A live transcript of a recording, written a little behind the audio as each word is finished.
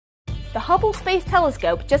The Hubble Space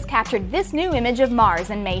Telescope just captured this new image of Mars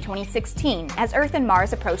in May 2016 as Earth and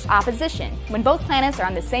Mars approached opposition, when both planets are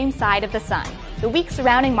on the same side of the Sun. The weeks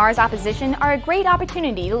surrounding Mars opposition are a great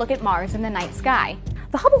opportunity to look at Mars in the night sky.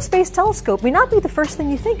 The Hubble Space Telescope may not be the first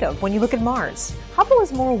thing you think of when you look at Mars. Hubble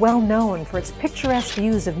is more well known for its picturesque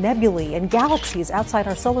views of nebulae and galaxies outside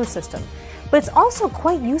our solar system, but it's also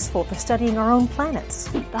quite useful for studying our own planets.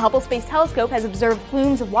 The Hubble Space Telescope has observed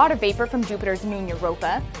plumes of water vapor from Jupiter's moon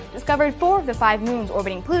Europa, discovered 4 of the 5 moons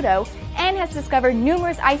orbiting Pluto, and has discovered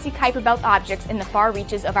numerous icy Kuiper Belt objects in the far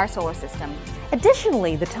reaches of our solar system.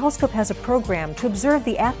 Additionally, the telescope has a program to observe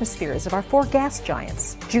the atmospheres of our 4 gas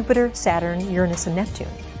giants, Jupiter, Saturn, Uranus, and Neptune.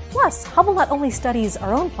 Plus, Hubble not only studies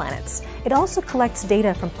our own planets, it also collects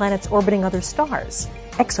data from planets orbiting other stars,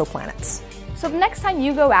 exoplanets. So the next time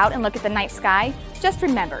you go out and look at the night sky, just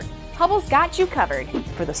remember, Hubble's got you covered.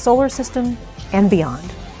 For the solar system and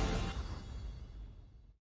beyond.